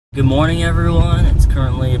Good morning, everyone. It's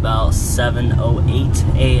currently about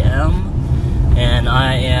 7:08 a.m. and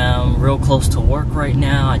I am real close to work right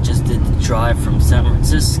now. I just did the drive from San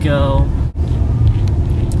Francisco.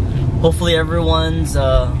 Hopefully everyone's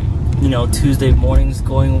Tuesday morning's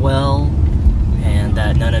going well and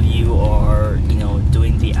that none of you are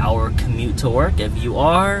doing the hour commute to work. If you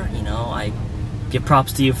are, I give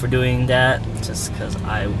props to you for doing that, just because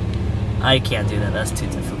I can't do that. That's too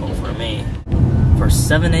difficult for me. For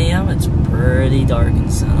 7 a.m. it's pretty dark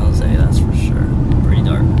in San Jose, that's for sure. Pretty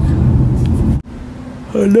dark.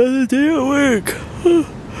 Another day at work.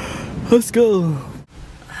 Let's go.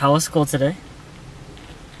 How was school today?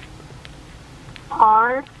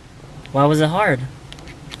 Hard. Why was it hard?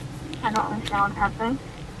 I don't understand what's happening.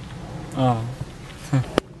 Oh.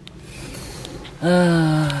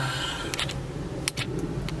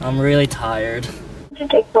 I'm really tired. You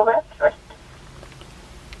should take the rest first.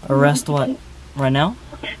 A rest what? Right now?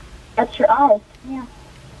 That's your eyes. Yeah.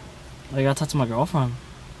 I gotta talk to my girlfriend.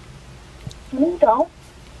 You don't.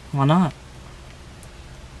 Why not?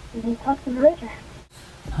 You can talk to the later.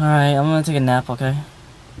 Alright, I'm gonna take a nap, okay?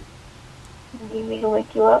 Do you need me to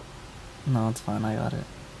wake you up? No, it's fine, I got it.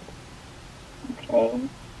 Okay.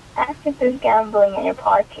 Ask if there's gambling in your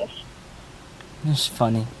podcast. It's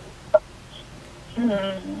funny.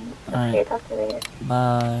 Okay, Alright. talk to you later.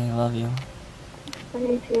 Bye, love you. Love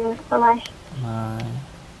you too. Bye-bye. Bye.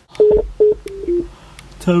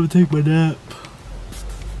 Time to take my nap.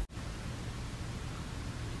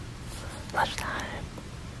 Lunchtime.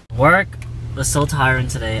 Work was so tiring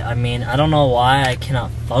today. I mean, I don't know why I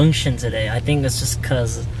cannot function today. I think it's just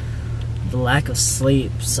because the lack of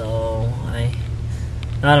sleep. So I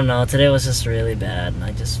don't know. Today was just really bad, and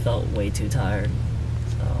I just felt way too tired.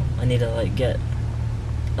 So I need to get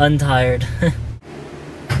untired.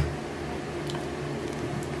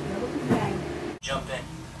 Jump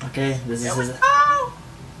in. Okay, this is.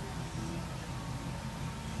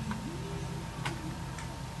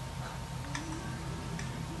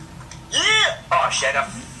 Yeah! Oh shit, I got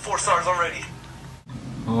 4 stars already.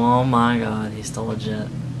 Oh my god, he stole a jet.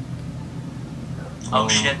 Oh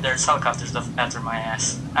shit, there's helicopters after my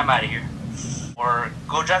ass. I'm out of here. Or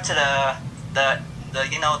go drive to the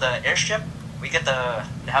airstrip. We get the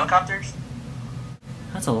helicopters.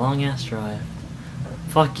 That's a long ass drive.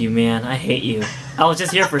 Fuck you, man. I hate you. I was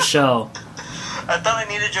just here for show. I thought I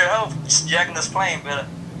needed your help just jacking this plane, but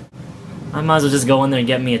I might as well just go in there and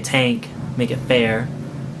get me a tank. Make it fair.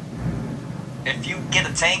 if you get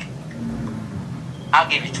a tank, I'll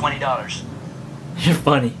give you $20. You're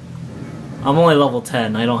funny. I'm only level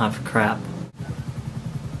 10. I don't have crap.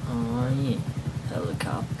 Oh yeah.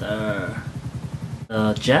 Helicopter.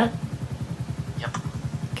 Jet? Yep.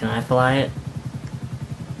 Can I fly it?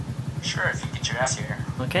 Sure, if you get your ass here.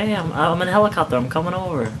 Okay, I'm in a helicopter. I'm coming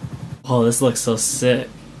over. Oh, this looks so sick.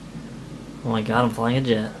 Oh my god, I'm flying a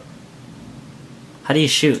jet. How do you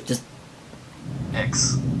shoot? Just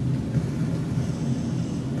X.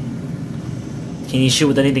 can you shoot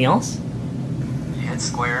with anything else? You hit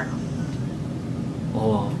square.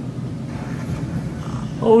 Oh.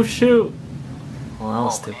 Oh shoot. Well, that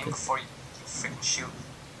was Aim stupid. before you freaking shoot.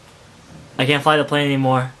 I can't fly the plane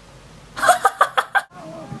anymore.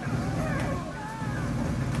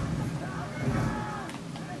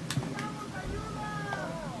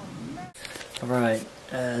 Alright,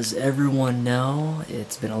 as everyone know,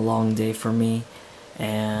 it's been a long day for me,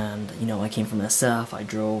 and I came from SF, I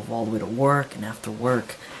drove all the way to work, and after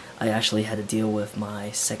work I actually had to deal with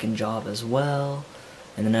my second job as well,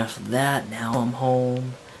 and then after that, now I'm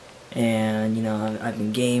home, and I've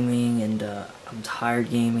been gaming, and I'm tired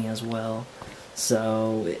gaming as well,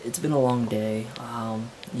 so it's been a long day,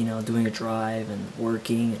 doing a drive and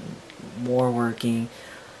working, and more working.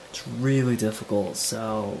 It's really difficult,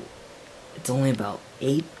 so it's only about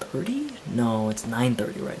 8:30? No, it's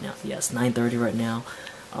 9:30 right now. Yes, 9:30 right now.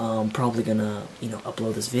 Probably gonna,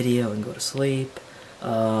 upload this video and go to sleep.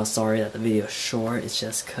 Sorry that the video is short. It's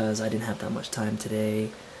just because I didn't have that much time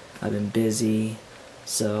today. I've been busy.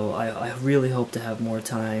 So I really hope to have more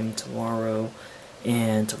time tomorrow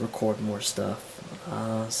and to record more stuff.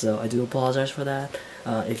 So I do apologize for that.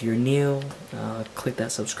 If you're new, click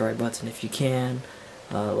that subscribe button if you can.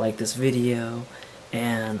 Like this video.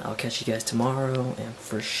 And I'll catch you guys tomorrow, and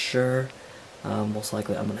for sure, most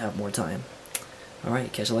likely I'm going to have more time.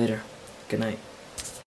 Alright, catch you later. Good night.